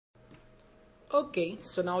Okay,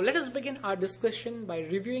 so now let us begin our discussion by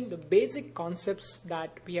reviewing the basic concepts that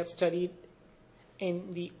we have studied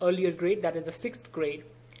in the earlier grade, that is the 6th grade.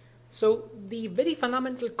 So the very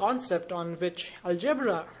fundamental concept on which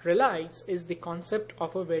algebra relies is the concept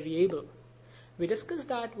of a variable. We discussed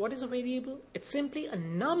that what is a variable? It's simply a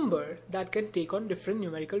number that can take on different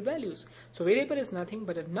numerical values. So variable is nothing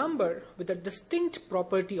but a number with a distinct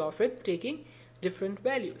property of it taking different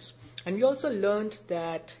values. And we also learned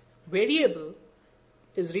that variable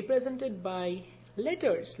is represented by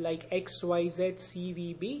letters like X, Y, Z, C,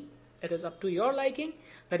 V, B. It is up to your liking.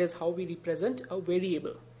 That is how we represent a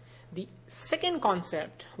variable. The second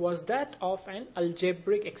concept was that of an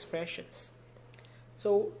algebraic expressions.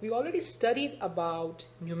 So we already studied about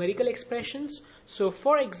numerical expressions. So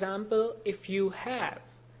for example, if you have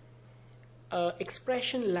an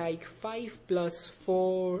expression like 5 plus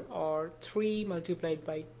 4 or 3 multiplied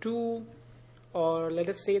by 2, or let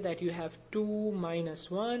us say that you have 2 minus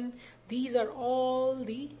 1, these are all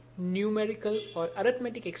the numerical or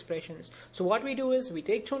arithmetic expressions. So what we do is we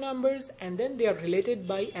take two numbers and then they are related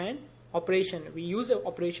by an operation. We use an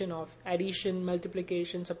operation of addition,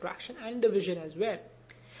 multiplication, subtraction and division as well.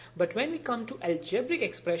 But when we come to algebraic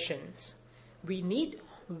expressions, we need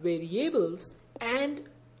variables and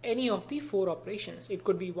any of the four operations. It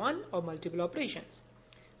could be one or multiple operations.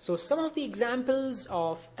 So some of the examples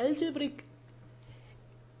of algebraic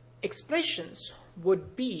expressions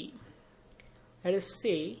would be, let us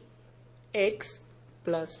say, x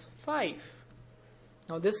plus 5.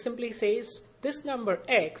 Now this simply says this number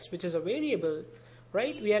x, which is a variable,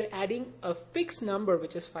 right? We are adding a fixed number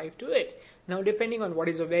which is 5 to it. Now depending on what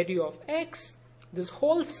is the value of x, this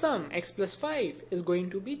whole sum x plus 5 is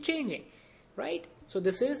going to be changing, right? So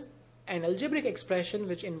this is an algebraic expression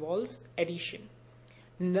which involves addition.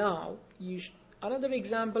 Now another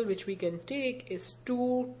example which we can take is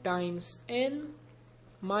 2 times n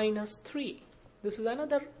minus 3. This is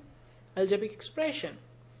another algebraic expression.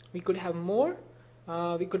 We could have more.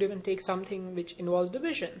 We could even take something which involves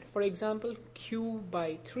division. For example, q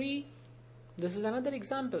by 3. This is another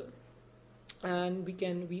example. And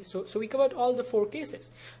so we covered all the four cases.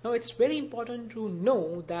 Now it's very important to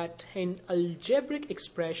know that in algebraic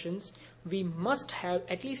expressions we must have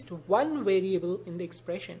at least one variable in the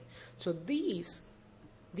expression. So these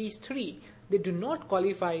three, they do not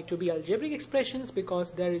qualify to be algebraic expressions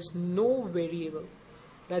because there is no variable.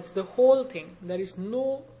 That's the whole thing. There is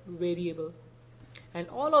no variable. And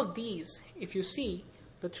all of these, if you see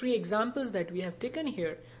the three examples that we have taken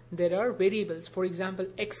here, there are variables. For example,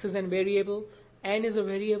 x is a variable, n is a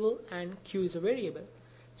variable, and q is a variable.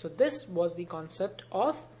 So this was the concept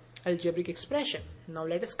of algebraic expression. Now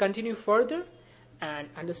let us continue further and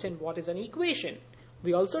understand what is an equation.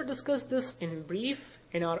 We also discussed this in brief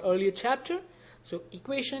in our earlier chapter. So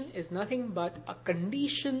equation is nothing but a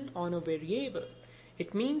condition on a variable.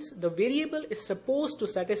 It means the variable is supposed to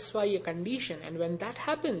satisfy a condition, and when that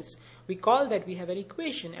happens, we call that we have an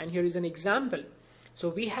equation. And here is an example. So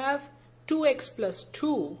we have 2x plus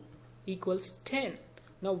 2 equals 10.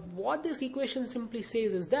 Now what this equation simply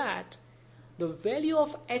says is that the value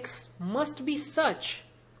of x must be such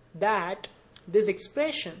that this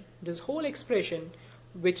expression, this whole expression,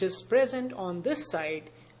 which is present on this side,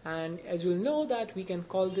 and as you'll know that we can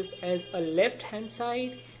call this as a left hand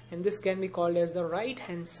side and this can be called as the right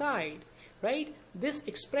hand side, right? This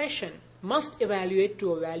expression must evaluate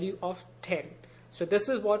to a value of 10. So this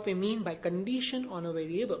is what we mean by condition on a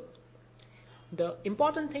variable. The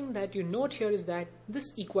important thing that you note here is that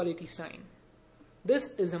this equality sign, this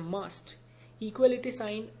is a must. Equality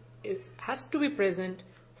sign has to be present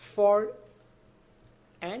for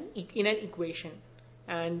in an equation,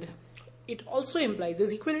 and it also implies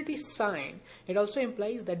this equality sign. It also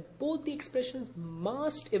implies that both the expressions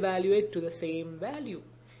must evaluate to the same value.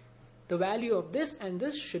 The value of this and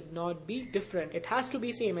this should not be different. It has to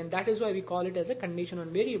be same, and that is why we call it as a condition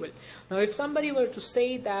on variable. Now if somebody were to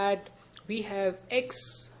say that we have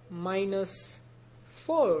x minus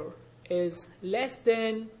 4 is less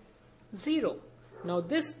than 0. Now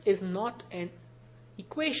this is not an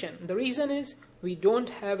equation. The reason is we don't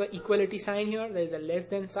have an equality sign here. There is a less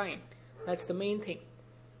than sign. That's the main thing.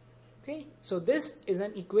 Okay, so this is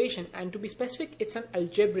an equation, and to be specific, it's an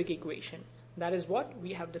algebraic equation. That is what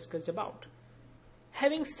we have discussed about.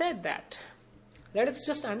 Having said that, let us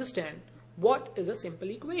just understand what is a simple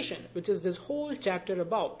equation, which is this whole chapter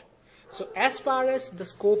about. So as far as the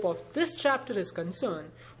scope of this chapter is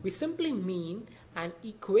concerned, we simply mean an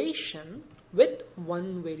equation with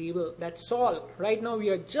one variable. That's all. Right now we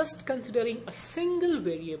are just considering a single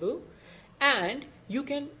variable, and you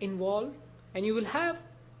can involve and you will have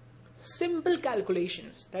simple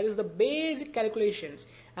calculations. That is the basic calculations,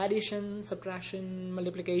 addition, subtraction,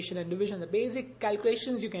 multiplication and division, the basic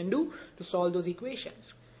calculations you can do to solve those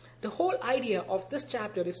equations. The whole idea of this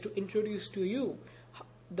chapter is to introduce to you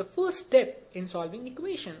the first step in solving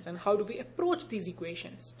equations and how do we approach these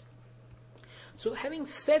equations. So having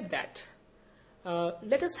said that,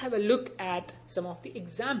 let us have a look at some of the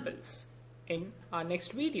examples in our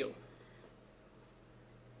next video.